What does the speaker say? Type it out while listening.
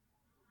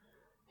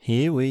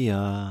Here we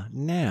are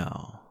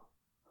now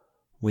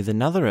with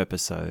another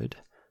episode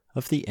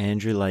of the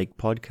Andrew Lake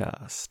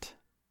Podcast.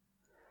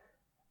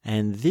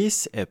 And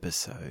this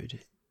episode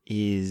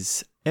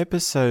is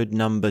episode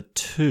number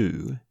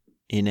 2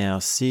 in our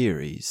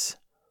series,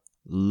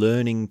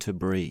 Learning to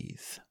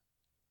Breathe.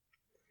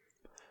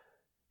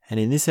 And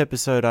in this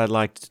episode, I'd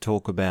like to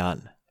talk about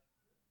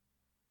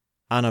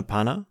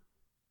Anapana,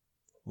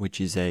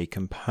 which is a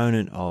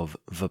component of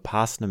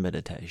Vipassana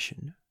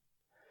meditation,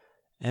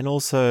 and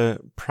also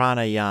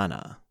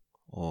pranayana,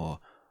 or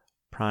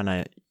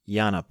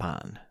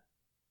pranayanapan,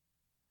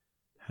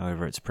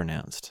 however it's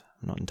pronounced.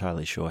 I'm not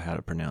entirely sure how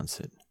to pronounce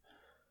it,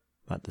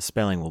 but the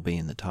spelling will be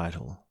in the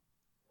title.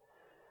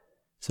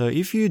 So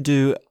if you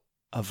do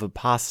a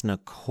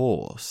Vipassana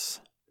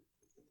course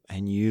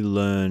and you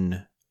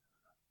learn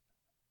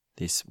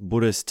this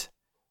Buddhist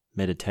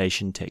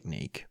meditation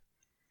technique,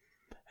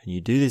 and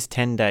you do this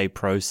 10-day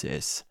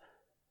process,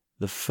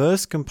 the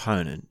first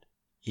component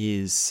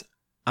is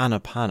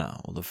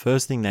Anapana, or the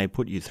first thing they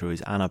put you through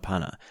is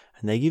Anapana.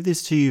 And they give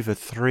this to you for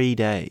 3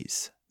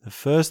 days. The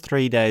first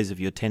 3 days of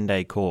your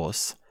 10-day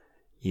course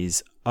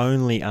is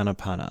only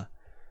Anapana.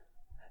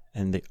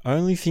 And the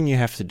only thing you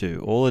have to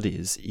do, all it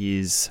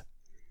is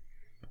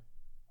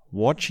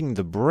watching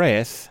the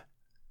breath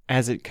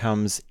as it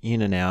comes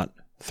in and out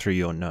through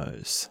your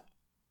nose.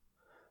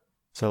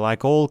 So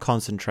like all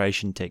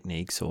concentration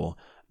techniques, or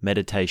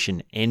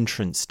meditation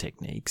entrance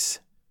techniques,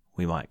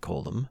 we might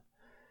call them,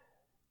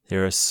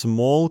 they're a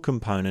small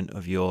component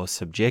of your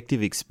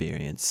subjective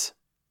experience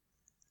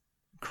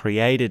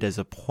created as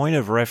a point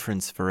of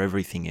reference for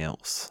everything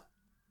else.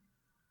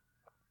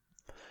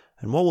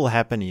 And what will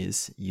happen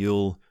is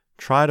you'll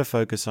try to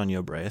focus on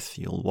your breath,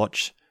 you'll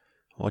watch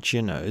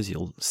your nose,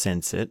 you'll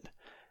sense it,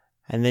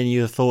 and then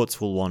your thoughts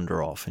will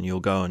wander off and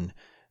you'll go and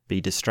be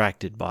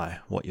distracted by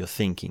what you're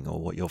thinking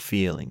or what you're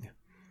feeling.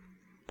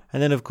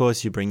 And then of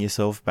course you bring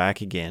yourself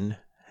back again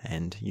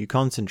and you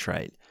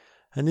concentrate.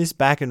 And this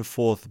back and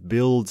forth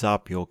builds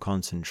up your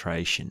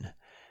concentration.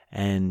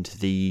 And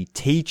the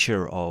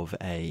teacher of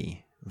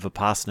a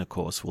Vipassana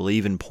course will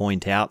even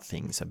point out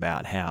things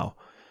about how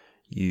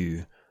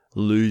you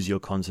lose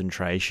your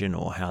concentration,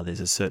 or how there's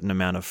a certain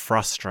amount of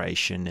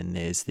frustration, and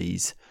there's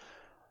these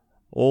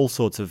all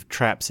sorts of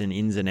traps and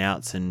ins and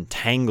outs and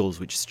tangles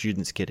which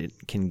students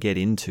can get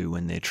into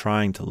when they're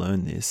trying to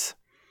learn this.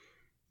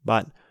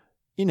 But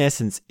in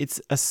essence,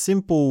 it's a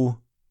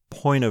simple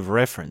point of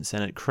reference,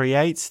 and it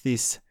creates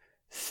this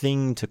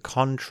thing to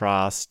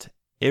contrast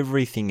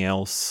everything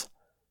else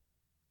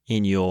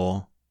in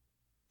your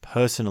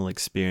personal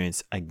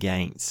experience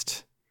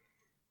against.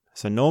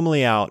 So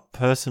normally our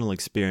personal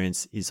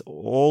experience is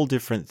all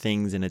different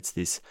things, and it's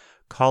this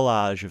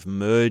collage of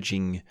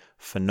merging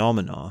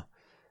phenomena.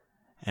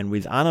 And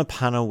with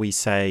Anapana we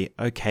say,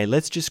 okay,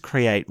 let's just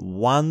create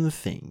one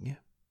thing,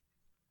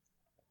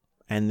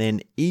 and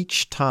then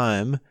each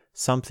time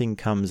something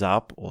comes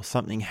up or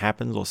something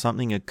happens or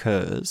something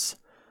occurs,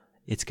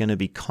 it's going to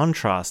be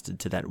contrasted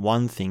to that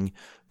one thing,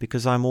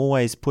 because I'm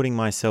always putting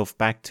myself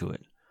back to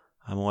it.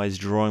 I'm always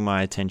drawing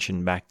my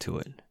attention back to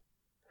it.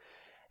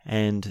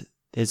 And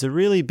there's a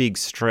really big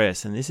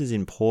stress, and this is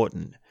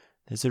important.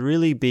 There's a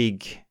really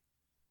big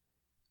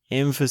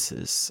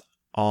emphasis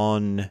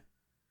on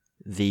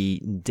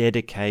the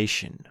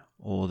dedication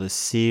or the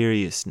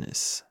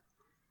seriousness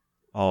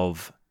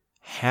of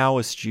how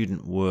a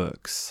student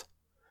works.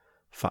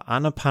 For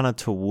Anapana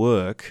to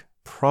work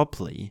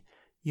properly,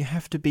 you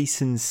have to be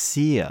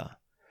sincere.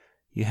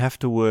 You have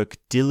to work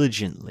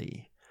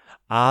diligently,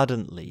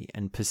 ardently,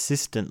 and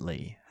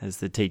persistently, as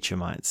the teacher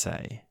might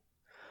say.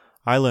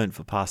 I learned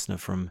Vipassana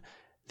from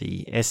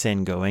the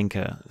S.N.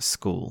 Goenka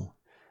school,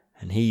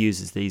 and he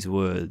uses these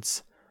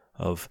words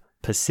of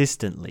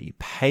persistently,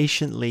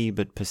 patiently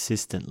but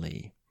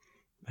persistently,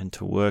 and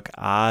to work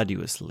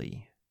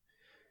arduously.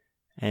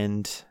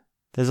 And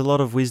there's a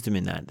lot of wisdom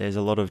in that. There's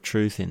a lot of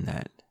truth in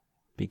that,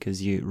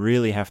 because you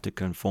really have to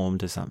conform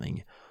to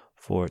something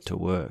for it to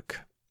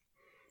work.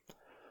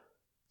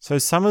 So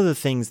some of the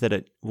things that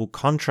it will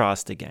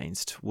contrast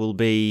against will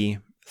be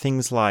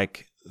things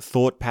like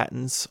thought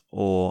patterns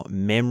or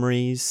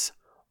memories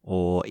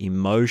or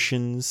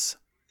emotions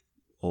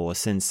or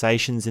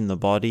sensations in the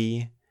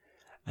body,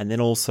 and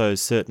then also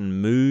certain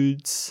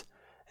moods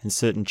and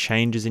certain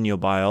changes in your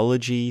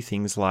biology,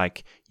 things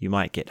like you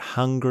might get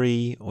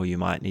hungry, or you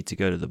might need to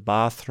go to the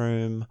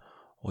bathroom,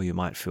 or you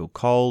might feel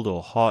cold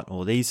or hot,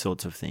 or these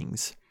sorts of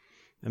things.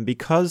 And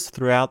because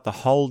throughout the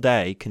whole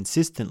day,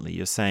 consistently,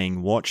 you're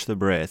saying, watch the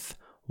breath,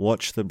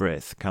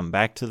 come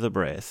back to the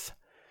breath,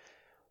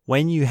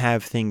 when you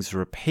have things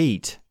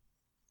repeat,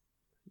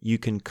 you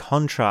can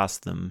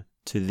contrast them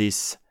to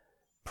this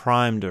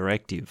prime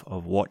directive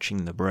of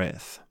watching the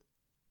breath.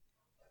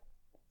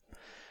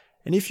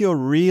 And if you're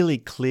really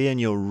clear and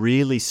you're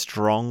really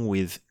strong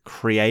with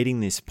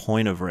creating this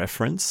point of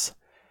reference,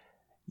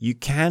 you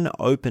can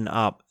open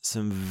up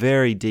some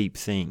very deep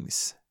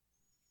things,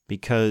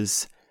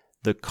 because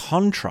the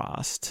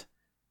contrast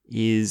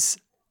is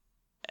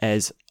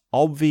as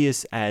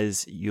obvious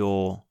as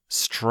your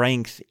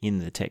strength in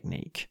the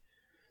technique.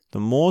 the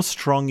more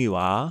strong you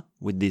are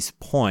with this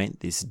point,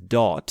 this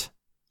dot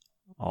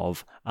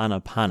of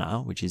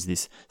anapana, which is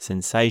this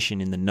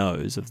sensation in the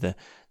nose of the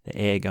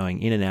air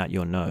going in and out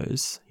your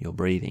nose, your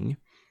breathing,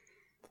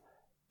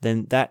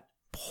 then that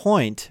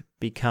point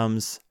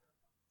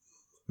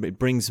it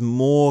brings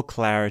more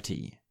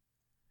clarity.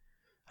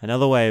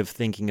 Another way of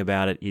thinking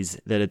about it is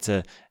that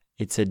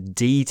it's a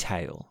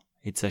detail,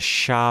 it's a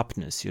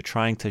sharpness. You're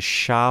trying to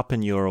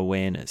sharpen your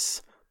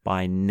awareness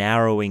by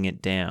narrowing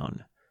it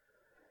down,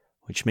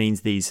 which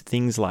means these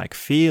things like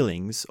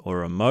feelings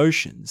or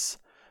emotions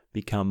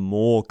become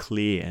more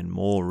clear and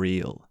more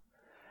real.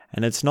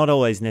 And it's not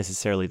always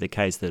necessarily the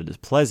case that it is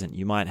pleasant.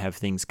 You might have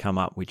things come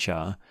up which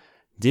are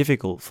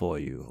difficult for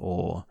you,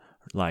 or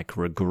like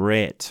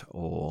regret,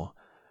 or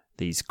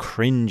these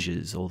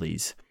cringes, or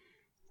these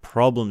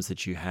problems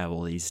that you have,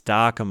 or these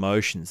dark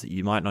emotions that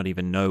you might not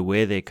even know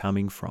where they're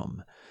coming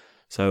from.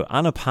 So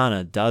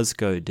Anapana does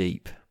go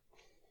deep.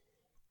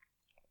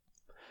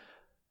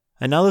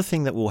 Another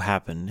thing that will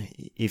happen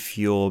if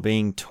you're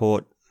being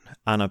taught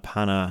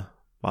Anapana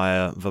by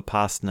a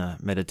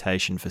Vipassana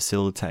meditation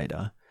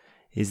facilitator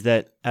is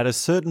that at a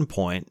certain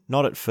point,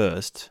 not at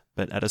first,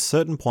 but at a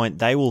certain point,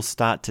 they will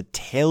start to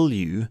tell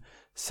you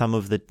some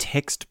of the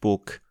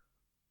textbook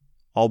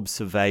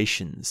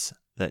observations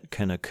that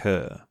can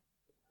occur.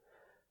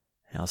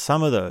 Now,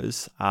 some of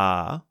those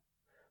are,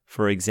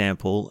 for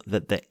example,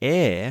 that the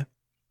air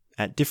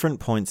at different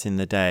points in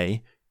the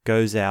day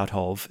goes out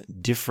of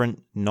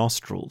different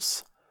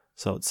nostrils.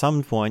 So at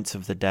some points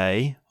of the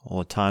day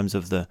or times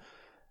of the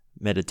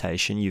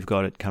meditation, you've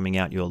got it coming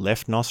out your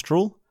left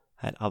nostril,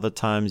 at other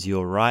times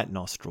your right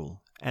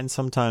nostril, and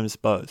sometimes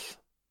both.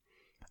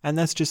 And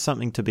that's just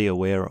something to be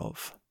aware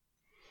of.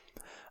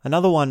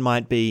 Another one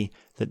might be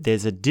that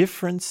there's a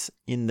difference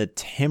in the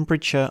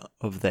temperature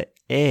of the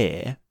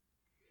air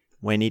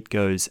when it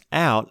goes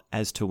out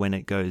as to when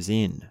it goes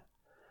in.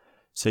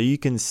 So you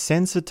can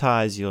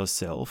sensitize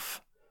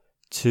yourself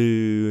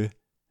to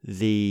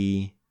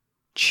the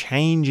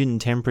change in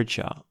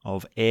temperature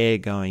of air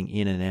going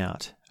in and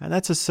out. And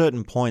that's a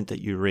certain point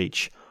that you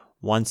reach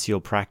once you're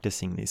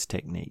practicing this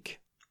technique.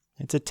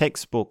 It's a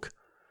textbook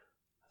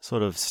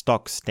sort of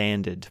stock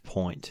standard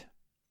point.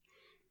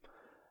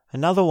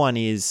 Another one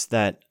is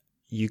that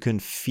you can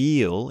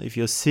feel, if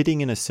you're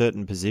sitting in a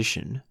certain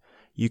position,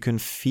 you can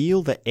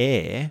feel the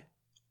air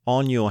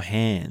on your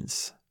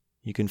hands.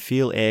 You can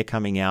feel air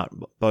coming out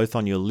both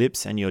on your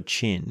lips and your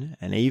chin,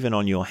 and even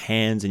on your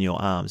hands and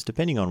your arms,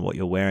 depending on what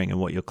you're wearing and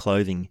what your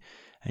clothing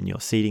and your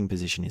seating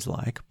position is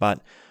like.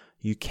 But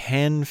you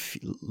can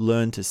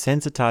learn to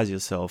sensitize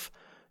yourself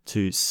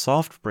to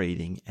soft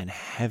breathing and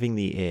having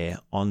the air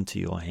onto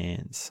your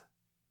hands.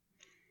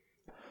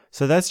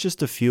 So that's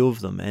just a few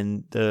of them,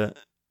 and the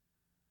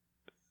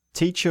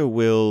teacher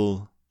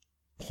will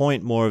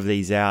point more of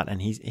these out,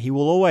 and he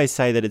will always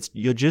say that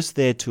you're just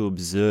there to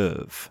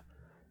observe.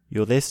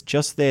 You're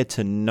just there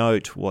to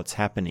note what's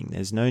happening.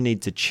 There's no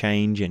need to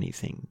change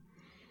anything.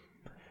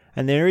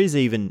 And there is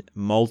even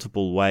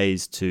multiple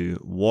ways to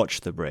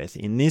watch the breath.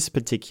 In this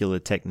particular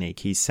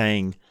technique, he's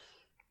saying,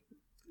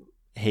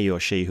 he or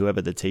she,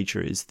 whoever the teacher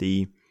is,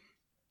 the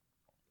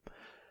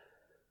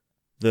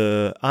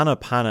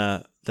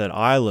Anapana that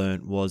I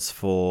learned was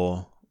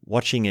for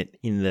watching it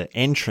in the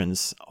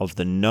entrance of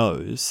the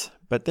nose,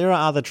 but there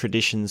are other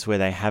traditions where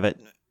they have it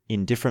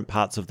in different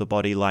parts of the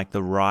body, like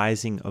the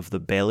rising of the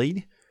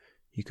belly.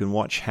 You can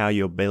watch how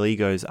your belly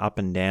goes up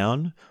and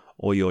down,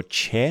 or your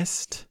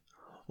chest,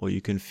 or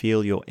you can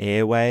feel your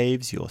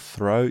airwaves, your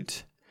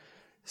throat.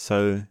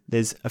 So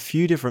there's a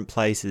few different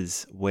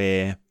places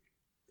where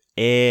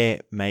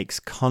air makes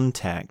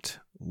contact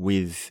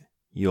with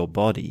your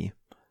body,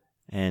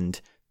 and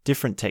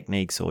different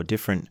techniques or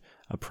different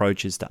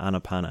approaches to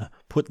Anapana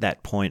put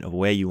that point of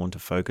where you want to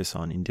focus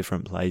on in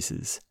different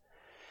places.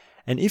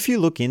 And if you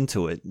look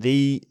into it,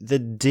 the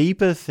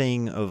deeper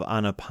thing of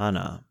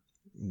Anapana,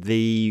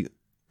 the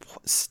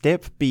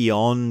step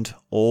beyond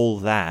all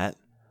that,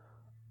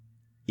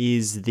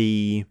 is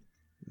the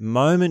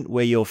moment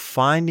where you're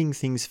finding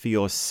things for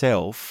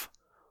yourself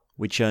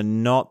which are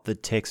not the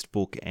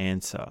textbook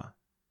answer.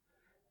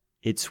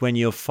 It's when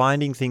you're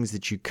finding things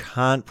that you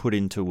can't put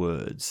into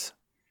words.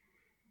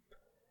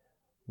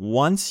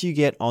 Once you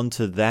get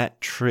onto that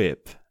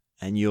trip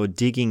and you're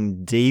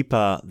digging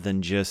deeper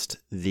than just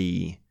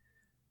the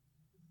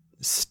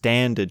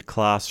standard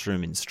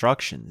classroom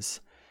instructions,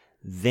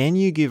 then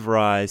you give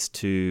rise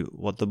to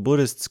what the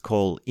Buddhists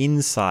call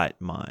insight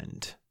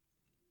mind.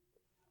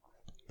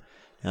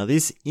 Now,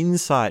 this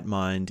insight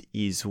mind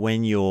is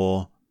when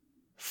you're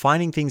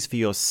finding things for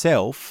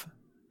yourself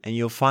and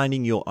you're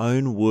finding your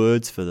own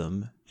words for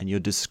them and you're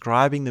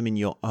describing them in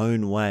your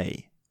own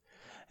way.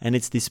 And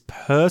it's this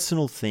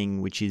personal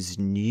thing which is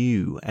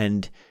new.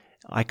 And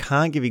I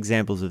can't give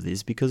examples of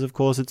this because, of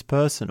course, it's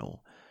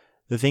personal.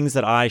 The things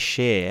that I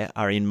share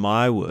are in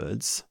my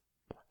words,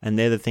 and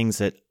they're the things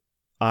that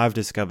I've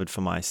discovered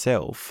for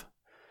myself.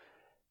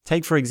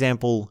 Take, for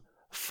example,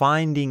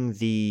 finding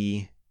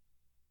the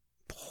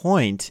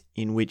point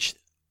in which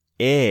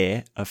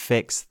air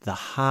affects the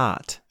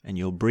heart and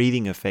your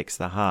breathing affects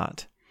the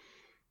heart.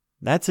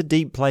 That's a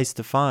deep place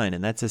to find,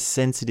 and that's a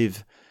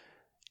sensitive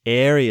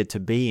area to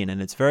be in,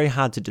 and it's very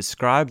hard to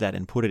describe that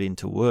and put it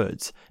into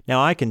words.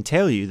 Now, I can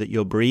tell you that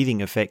your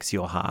breathing affects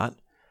your heart,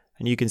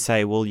 and you can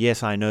say, well,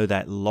 yes, I know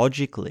that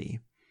logically,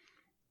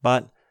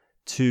 but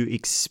to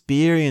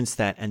experience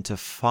that and to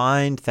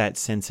find that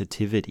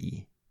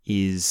sensitivity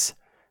is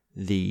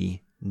the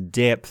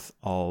depth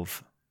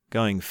of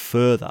going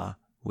further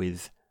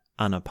with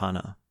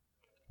Anapana.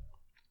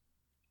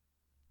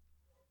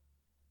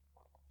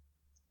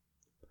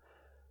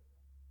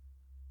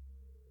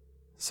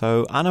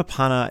 So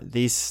Anapana,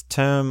 this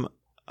term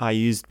I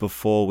used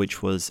before,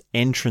 which was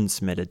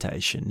entrance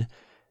meditation.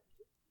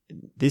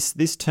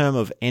 This term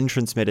of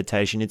entrance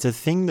meditation, it's a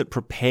thing that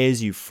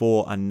prepares you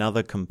for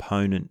another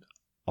component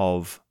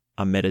of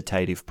a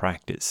meditative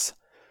practice.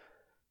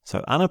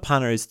 So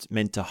Anapana is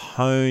meant to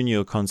hone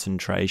your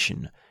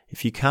concentration.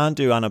 If you can't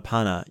do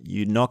Anapana,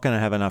 you're not going to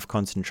have enough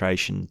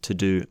concentration to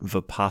do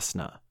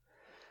Vipassana.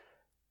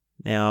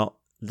 Now,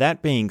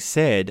 that being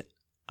said,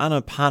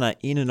 Anapana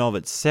in and of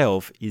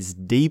itself is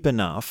deep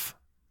enough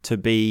to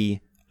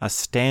be a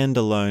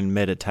standalone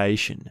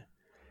meditation.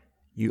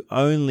 You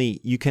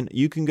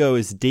can go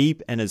as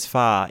deep and as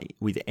far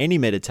with any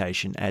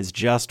meditation as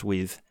just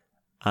with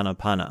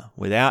Anapana,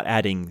 without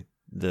adding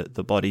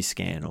the body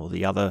scan or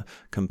the other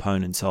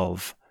components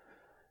of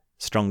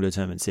strong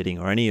determined sitting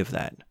or any of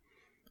that.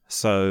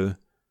 So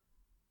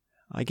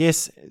I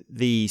guess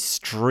the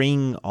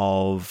stringing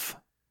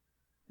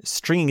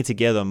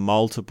together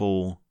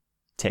multiple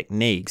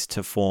techniques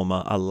to form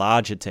a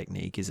larger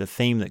technique is a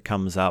theme that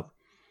comes up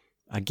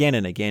again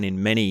and again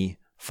in many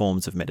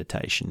forms of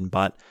meditation.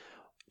 But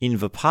in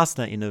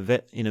Vipassana,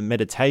 in a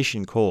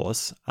meditation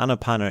course,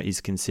 Anapana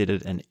is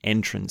considered an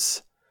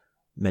entrance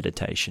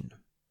meditation.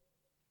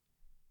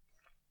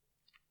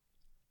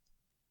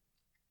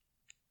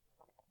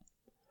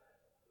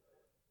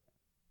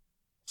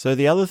 So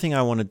the other thing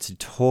I wanted to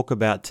talk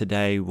about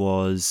today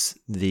was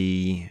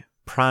the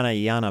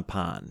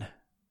Pranayanapan,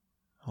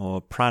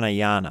 or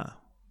Pranayana.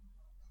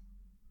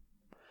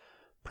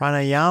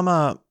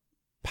 Pranayama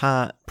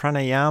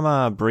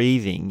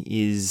breathing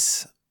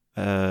is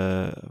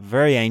a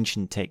very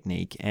ancient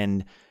technique,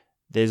 and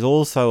there's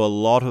also a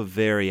lot of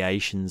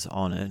variations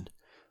on it.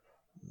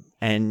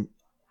 And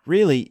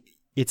really,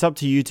 it's up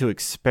to you to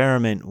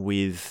experiment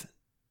with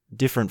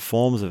different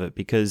forms of it,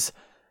 because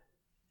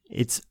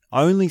it's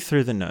only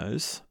through the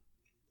nose,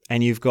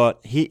 and you've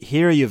got,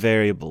 here are your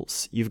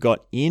variables. You've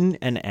got in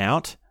and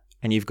out,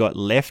 and you've got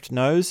left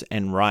nose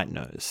and right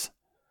nose.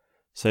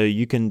 So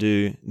you can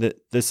do,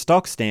 the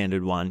stock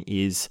standard one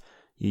is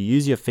you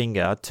use your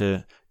finger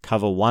to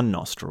cover one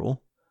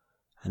nostril,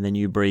 and then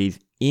you breathe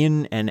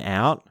in and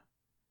out.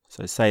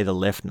 So say the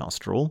left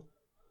nostril.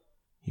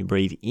 You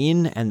breathe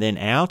in and then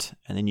out,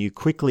 and then you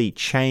quickly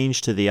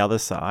change to the other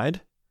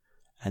side,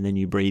 and then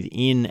you breathe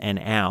in and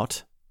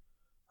out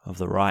of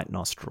the right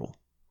nostril.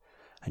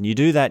 And you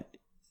do that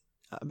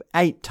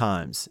 8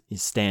 times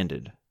is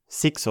standard.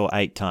 6 or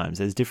 8 times.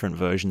 There's different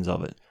versions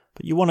of it.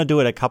 But you want to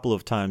do it a couple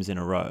of times in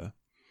a row.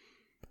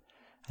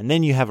 And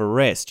then you have a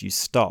rest. You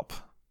stop.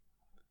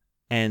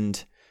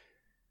 And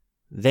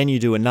then you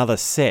do another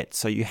set.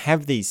 So you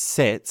have these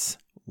sets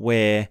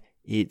where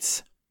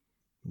it's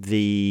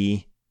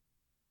the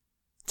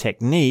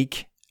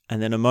technique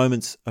and then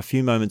a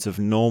few moments of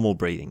normal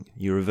breathing.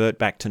 You revert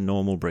back to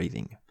normal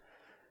breathing.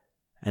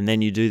 And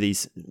then you do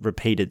these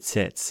repeated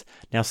sets.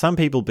 Now, some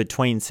people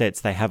between sets,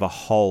 they have a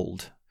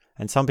hold.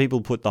 And some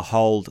people put the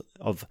hold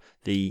of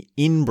the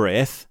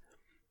in-breath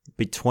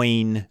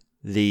between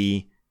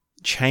the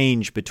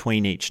change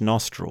between each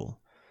nostril.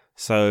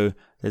 So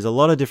there's a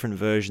lot of different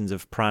versions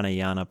of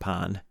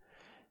Pranayanapan.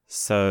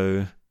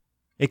 So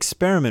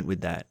experiment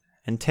with that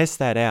and test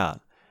that out.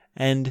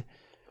 And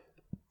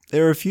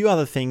there are a few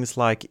other things,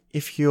 like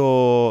if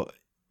you're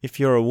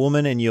a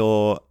woman and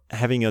you're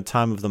having your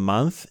time of the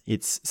month,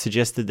 it's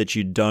suggested that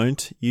you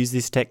don't use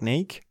this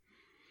technique.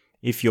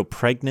 If you're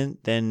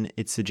pregnant, then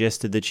it's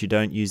suggested that you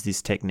don't use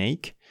this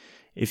technique.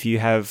 If you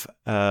have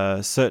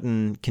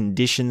certain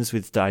conditions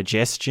with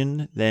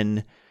digestion,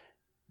 then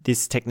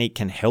this technique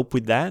can help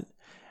with that.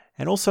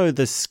 And also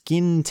the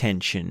skin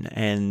tension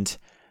and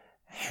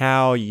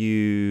how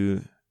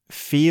you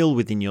feel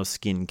within your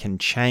skin can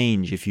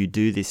change if you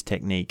do this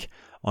technique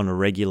on a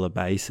regular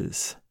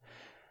basis.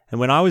 And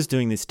when I was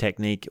doing this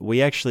technique,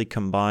 we actually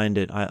combined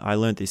it. I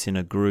learned this in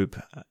a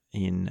group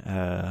in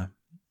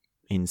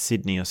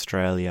Sydney,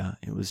 Australia.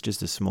 It was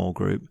just a small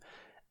group.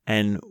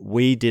 And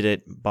we did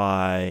it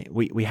by,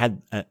 we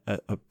had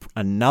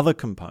another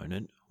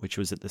component, which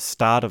was at the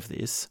start of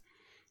this,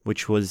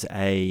 which was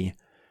a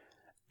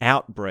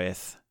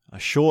out-breath, a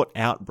short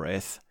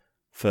out-breath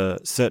for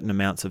certain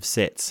amounts of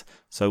sets.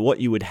 So what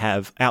you would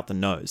have, out the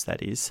nose,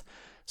 that is.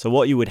 So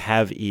what you would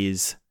have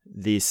is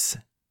this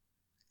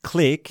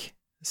click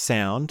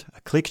sound,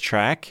 a click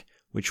track,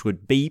 which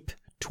would beep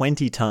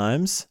 20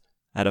 times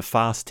at a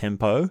fast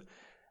tempo,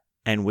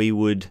 and we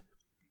would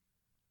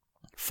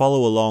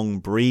follow along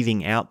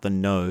breathing out the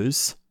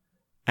nose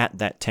at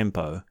that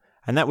tempo.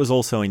 And that was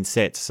also in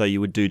sets. So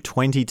you would do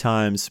 20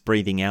 times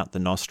breathing out the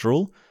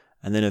nostril,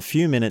 and then a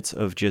few minutes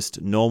of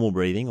just normal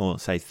breathing, or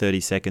say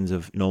 30 seconds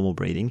of normal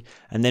breathing,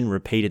 and then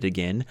repeat it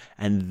again.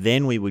 And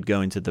then we would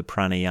go into the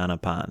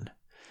pranayanapan.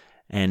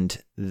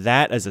 And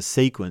that as a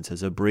sequence,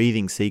 as a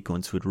breathing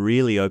sequence, would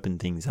really open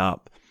things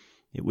up.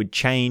 It would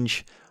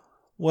change,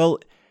 well,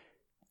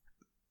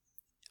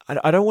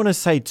 I don't want to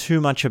say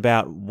too much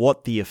about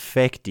what the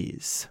effect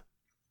is.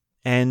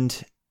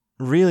 And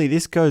really,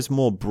 this goes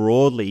more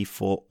broadly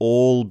for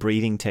all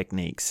breathing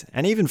techniques,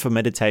 and even for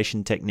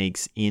meditation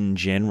techniques in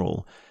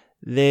general.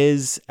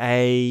 It's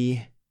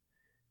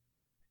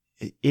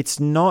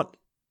not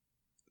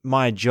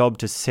my job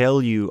to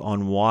sell you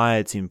on why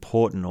it's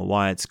important or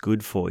why it's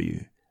good for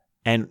you.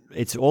 And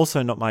it's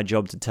also not my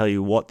job to tell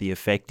you what the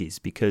effect is,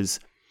 because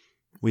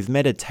with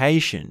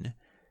meditation,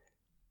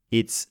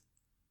 it's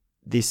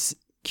this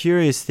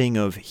curious thing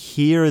of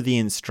here are the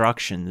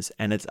instructions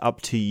and it's up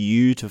to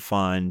you to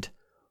find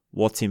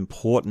what's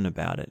important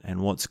about it and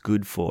what's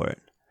good for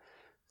it.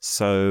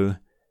 So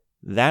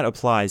that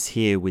applies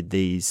here with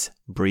these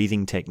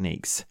breathing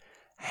techniques.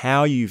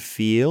 How you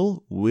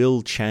feel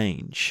will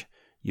change.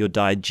 Your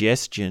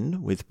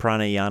digestion with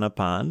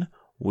pranayanapan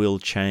will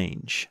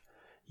change.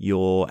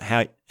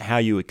 How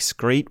you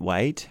excrete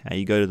weight, how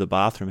you go to the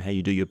bathroom, how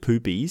you do your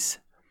poopies,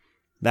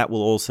 that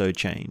will also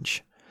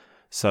change.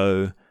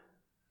 So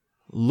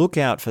look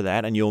out for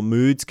that, and your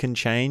moods can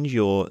change,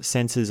 your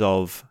senses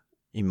of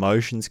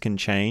emotions can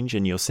change,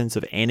 and your sense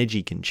of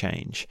energy can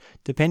change,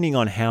 depending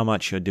on how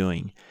much you're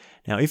doing.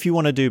 Now, if you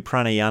want to do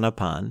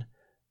pranayanapan,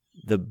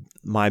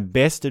 my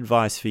best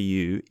advice for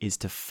you is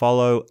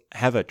to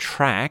have a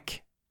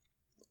track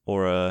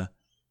or a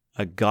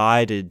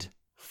guided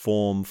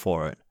form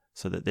for it,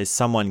 so that there's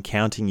someone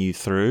counting you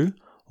through,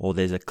 or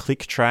there's a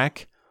click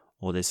track,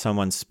 or there's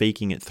someone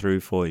speaking it through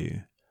for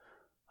you.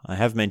 I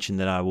have mentioned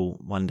that I will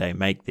one day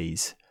make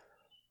these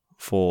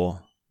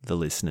for the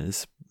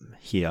listeners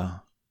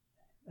here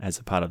as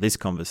a part of this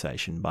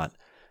conversation, but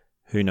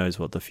who knows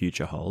what the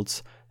future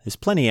holds. There's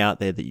plenty out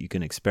there that you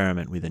can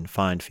experiment with and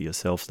find for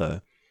yourself, though.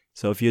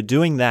 So if you're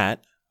doing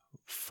that,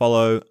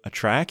 follow a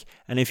track.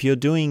 And if you're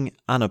doing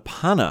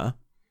Anapana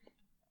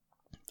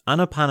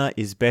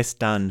is best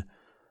done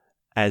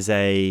as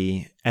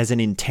an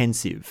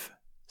intensive.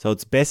 So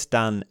it's best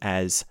done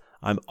as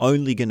I'm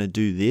only going to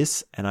do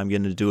this, and I'm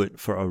going to do it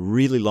for a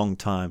really long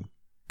time,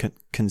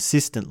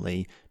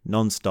 consistently,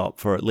 non-stop,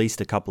 for at least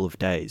a couple of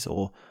days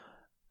or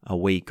a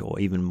week or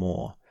even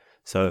more.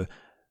 So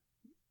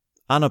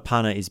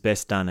Anapana is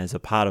best done as a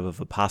part of a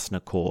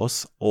Vipassana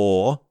course,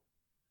 or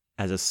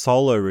as a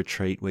solo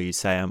retreat where you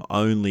say, I'm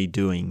only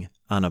doing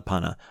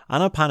Anapana.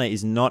 Anapana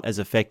is not as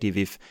effective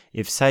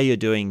if say you're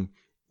doing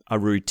a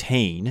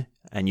routine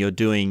and you're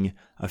doing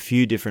a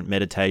few different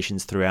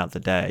meditations throughout the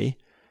day,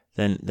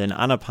 then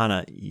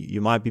Anapana,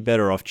 you might be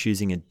better off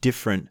choosing a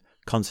different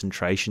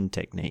concentration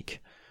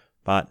technique.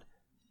 But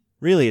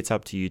really, it's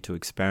up to you to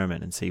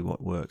experiment and see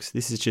what works.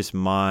 This is just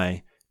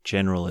my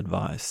general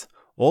advice.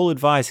 All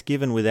advice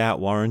given without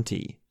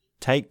warranty.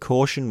 Take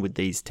caution with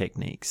these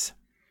techniques.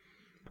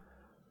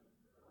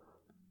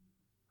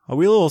 I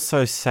will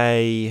also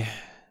say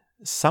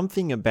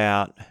something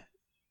about,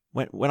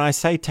 when I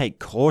say take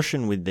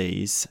caution with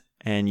these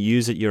and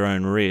use at your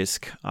own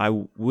risk, I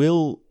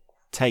will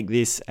take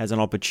this as an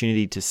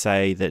opportunity to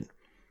say that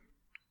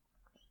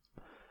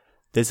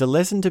there's a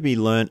lesson to be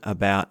learnt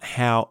about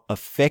how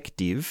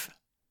effective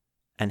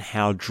and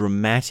how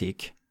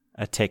dramatic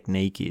a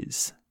technique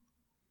is.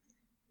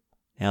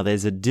 Now,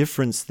 there's a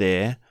difference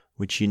there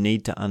which you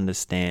need to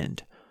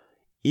understand.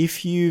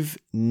 If you've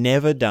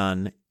never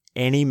done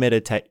any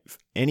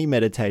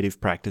meditative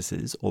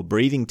practices or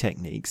breathing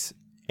techniques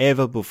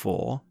ever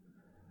before,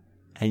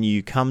 and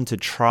you come to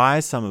try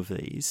some of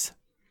these,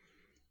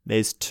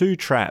 there's two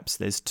traps.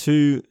 There's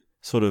two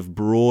sort of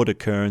broad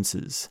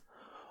occurrences.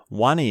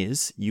 One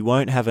is you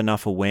won't have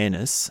enough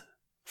awareness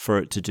for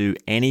it to do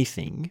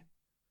anything,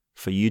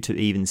 for you to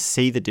even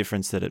see the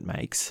difference that it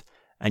makes,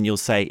 and you'll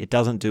say, it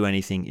doesn't do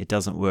anything, it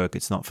doesn't work,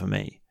 it's not for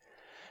me.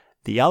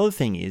 The other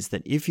thing is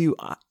that if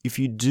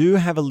you do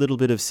have a little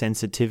bit of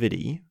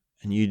sensitivity,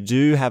 and you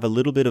do have a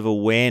little bit of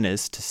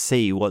awareness to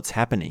see what's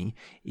happening,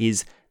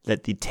 is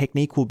that the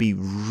technique will be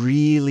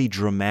really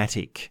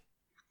dramatic.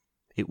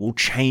 It will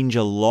change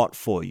a lot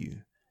for you.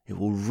 It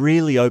will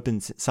really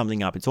open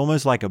something up. It's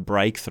almost like a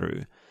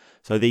breakthrough.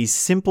 So these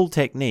simple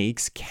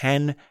techniques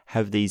can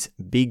have these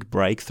big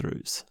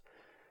breakthroughs.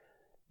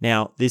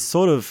 Now, this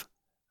sort of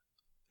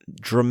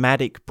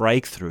dramatic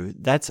breakthrough,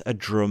 that's a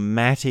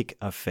dramatic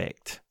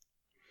effect.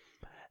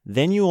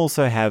 Then you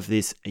also have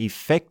this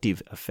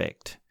effective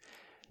effect.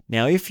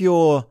 Now, if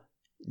you're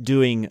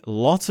doing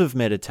lots of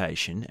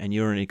meditation and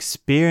you're an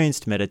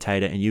experienced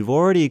meditator and you've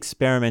already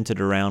experimented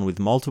around with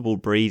multiple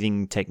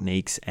breathing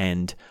techniques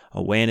and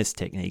awareness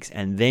techniques,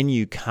 and then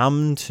you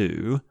come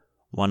to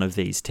one of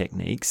these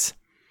techniques,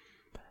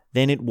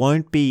 then it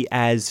won't be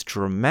as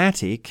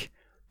dramatic,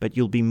 but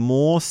you'll be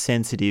more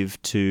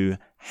sensitive to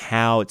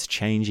how it's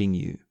changing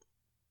you.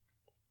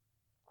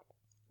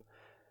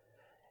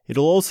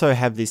 it'll also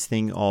have this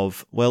thing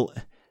of, well,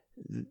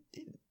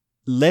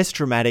 less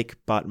dramatic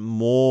but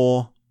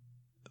more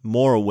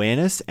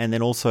awareness, and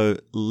then also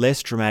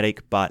less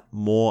dramatic but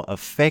more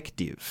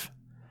effective.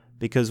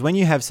 Because when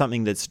you have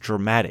something that's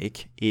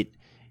dramatic, it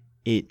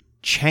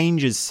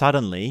changes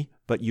suddenly,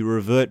 but you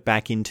revert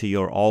back into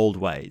your old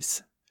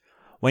ways.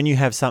 When you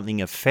have something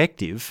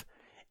effective,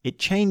 it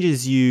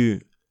changes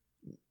you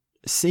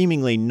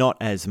seemingly not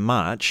as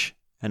much,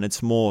 and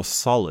it's more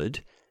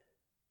solid,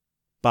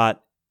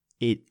 but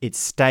it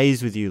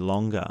stays with you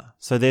longer.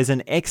 So there's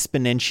an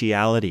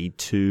exponentiality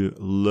to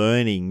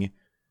learning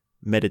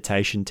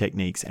meditation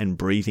techniques and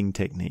breathing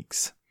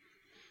techniques.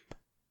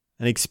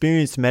 An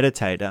experienced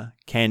meditator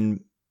can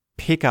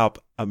pick up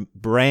a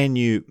brand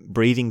new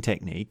breathing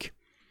technique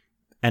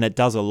and it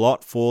does a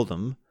lot for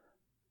them,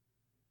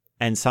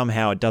 and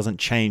somehow it doesn't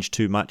change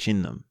too much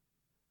in them.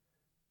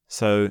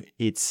 So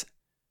it's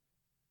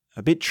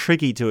a bit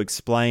tricky to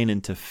explain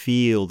and to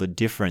feel the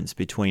difference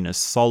between a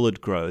solid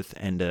growth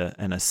and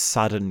a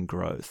sudden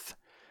growth.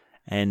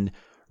 And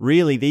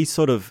really these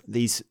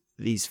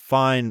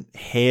fine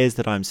hairs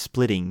that I'm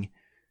splitting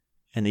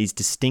and these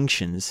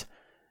distinctions,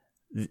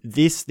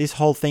 this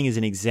whole thing is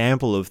an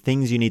example of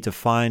things you need to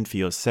find for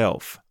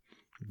yourself.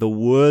 The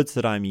words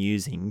that I'm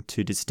using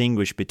to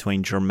distinguish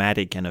between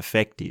dramatic and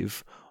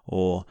effective,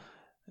 or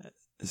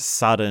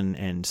sudden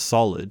and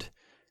solid,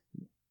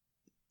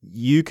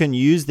 you can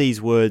use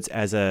these words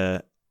as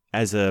a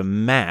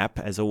map,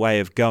 as a way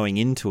of going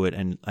into it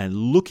and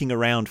looking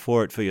around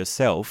for it for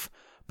yourself,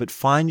 but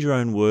find your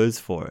own words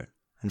for it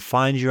and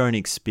find your own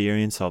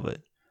experience of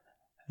it.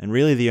 And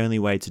really the only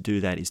way to do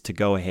that is to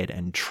go ahead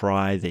and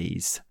try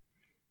these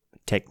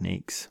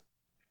techniques.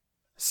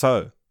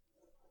 So,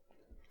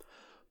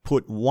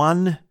 put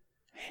one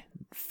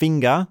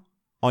finger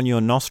on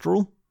your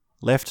nostril,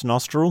 left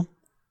nostril,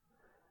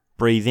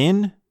 breathe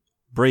in,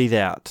 breathe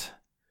out.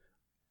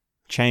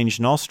 Change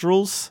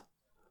nostrils,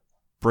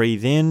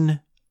 breathe in,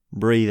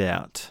 breathe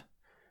out.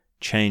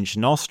 Change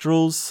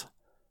nostrils,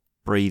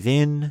 breathe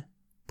in,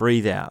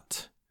 breathe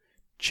out.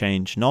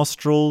 Change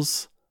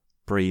nostrils,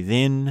 breathe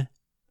in,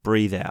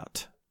 breathe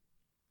out.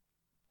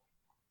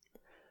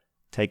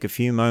 Take a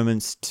few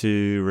moments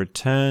to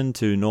return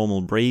to normal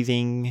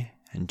breathing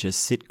and just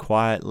sit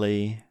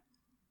quietly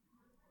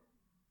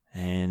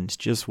and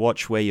just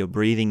watch where your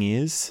breathing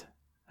is,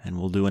 and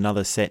we'll do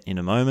another set in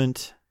a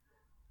moment.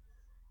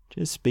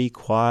 Just be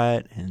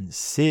quiet and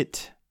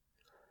sit.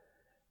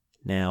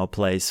 Now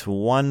place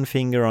one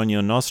finger on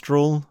your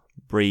nostril,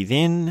 breathe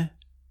in,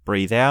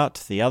 breathe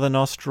out the other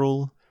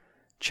nostril,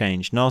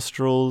 change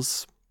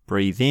nostrils,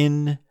 breathe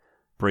in,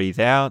 breathe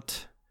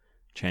out,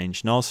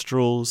 change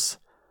nostrils,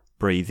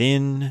 breathe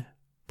in,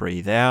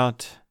 breathe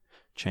out,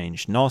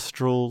 change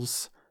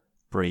nostrils,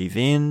 breathe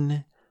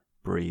in,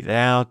 breathe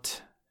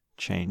out,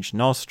 change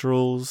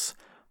nostrils,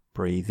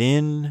 breathe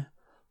in,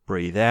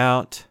 breathe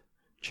out,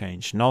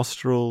 change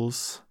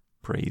nostrils,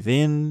 breathe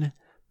in,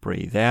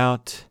 breathe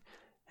out,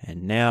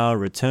 and now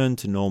return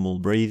to normal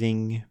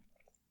breathing.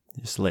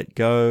 Just let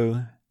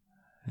go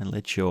and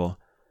let your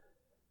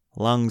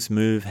lungs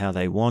move how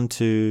they want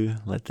to.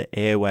 Let the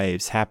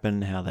airwaves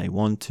happen how they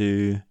want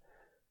to.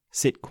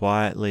 Sit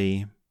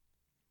quietly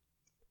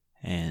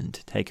and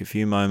take a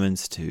few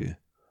moments to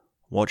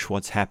watch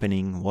what's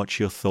happening, watch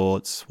your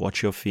thoughts,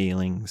 watch your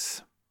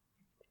feelings.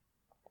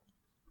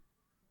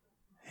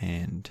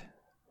 And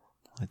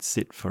let's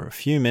sit for a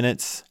few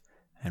minutes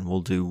and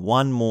we'll do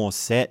one more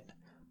set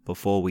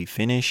before we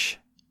finish.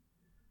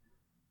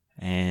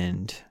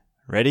 And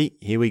ready?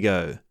 Here we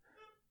go.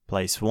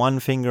 Place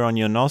one finger on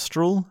your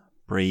nostril,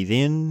 breathe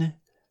in,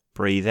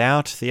 breathe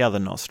out the other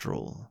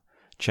nostril.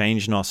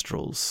 Change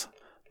nostrils.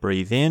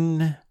 Breathe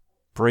in,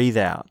 breathe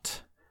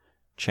out.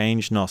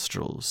 Change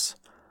nostrils.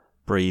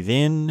 Breathe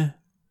in,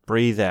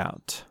 breathe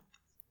out.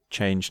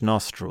 Change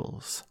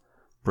nostrils.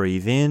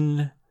 Breathe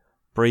in,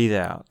 breathe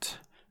out.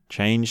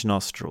 Change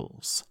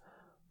nostrils.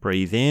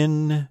 Breathe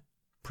in,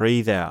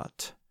 breathe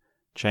out.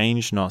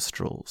 Change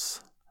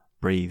nostrils.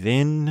 Breathe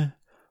in,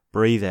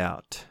 breathe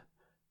out.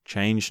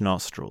 Change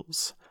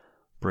nostrils.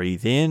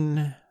 Breathe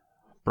in,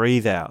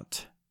 breathe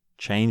out.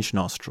 Change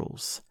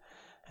nostrils.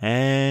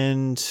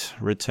 And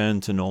return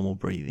to normal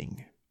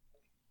breathing.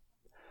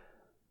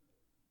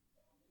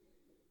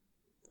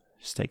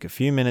 Just take a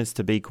few minutes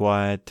to be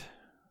quiet.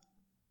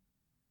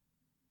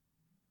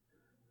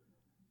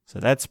 So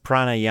that's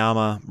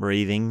pranayama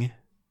breathing,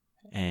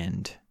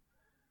 and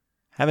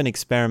have an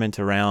experiment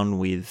around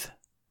with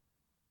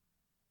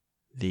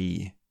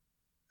the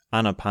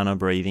Anapana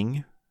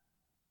breathing.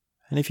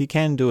 And if you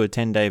can, do a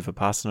 10-day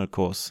Vipassana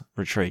course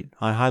retreat.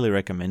 I highly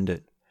recommend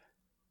it.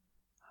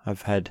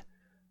 I've had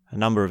a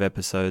number of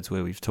episodes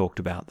where we've talked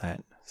about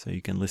that, so you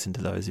can listen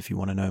to those if you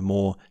want to know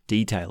more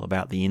detail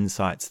about the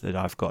insights that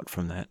I've got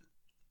from that.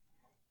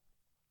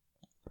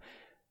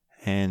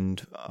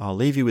 And I'll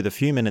leave you with a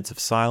few minutes of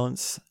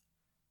silence,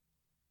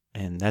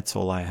 and that's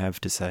all I have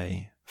to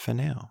say for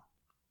now.